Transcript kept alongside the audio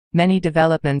Many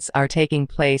developments are taking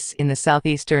place in the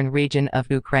southeastern region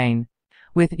of Ukraine.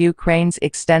 With Ukraine's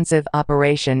extensive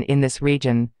operation in this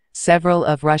region, several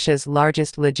of Russia's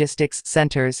largest logistics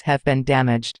centers have been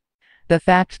damaged. The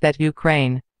fact that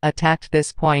Ukraine attacked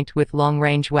this point with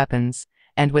long-range weapons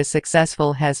and was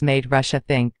successful has made Russia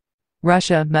think.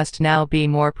 Russia must now be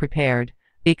more prepared,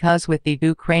 because with the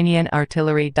Ukrainian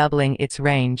artillery doubling its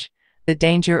range, the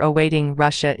danger awaiting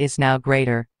Russia is now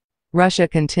greater. Russia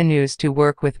continues to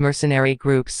work with mercenary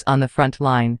groups on the front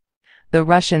line. The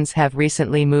Russians have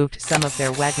recently moved some of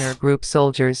their Wagner Group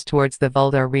soldiers towards the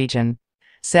Volga region.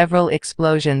 Several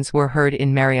explosions were heard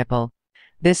in Mariupol.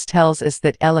 This tells us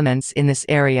that elements in this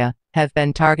area have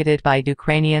been targeted by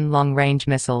Ukrainian long-range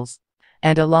missiles.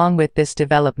 And along with this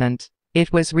development,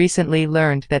 it was recently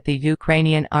learned that the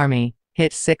Ukrainian army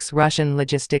hit 6 Russian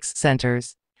logistics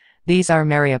centers. These are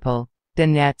Mariupol,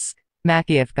 Donetsk,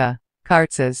 Makiivka,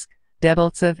 Kharkiv,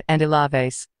 Debaltseve and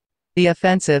Ilovaisk. The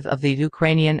offensive of the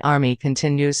Ukrainian army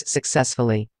continues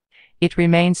successfully. It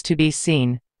remains to be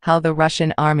seen how the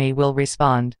Russian army will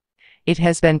respond. It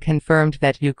has been confirmed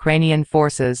that Ukrainian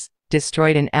forces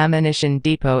destroyed an ammunition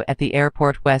depot at the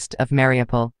airport west of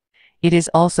Mariupol. It is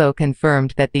also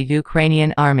confirmed that the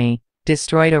Ukrainian army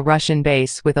destroyed a Russian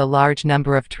base with a large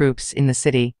number of troops in the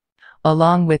city.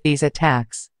 Along with these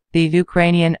attacks, the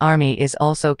Ukrainian army is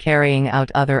also carrying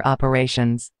out other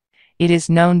operations. It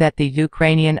is known that the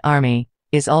Ukrainian army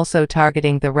is also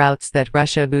targeting the routes that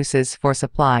Russia uses for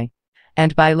supply.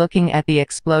 And by looking at the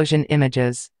explosion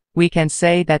images, we can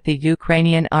say that the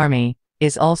Ukrainian army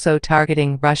is also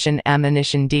targeting Russian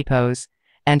ammunition depots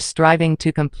and striving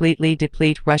to completely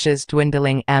deplete Russia's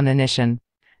dwindling ammunition.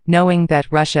 Knowing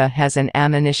that Russia has an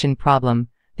ammunition problem,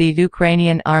 the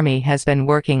Ukrainian army has been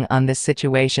working on this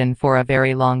situation for a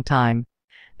very long time.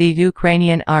 The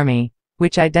Ukrainian army,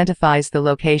 which identifies the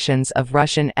locations of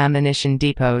Russian ammunition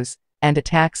depots and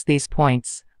attacks these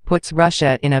points, puts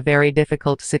Russia in a very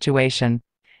difficult situation.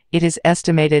 It is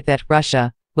estimated that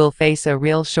Russia will face a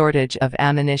real shortage of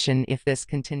ammunition if this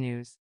continues.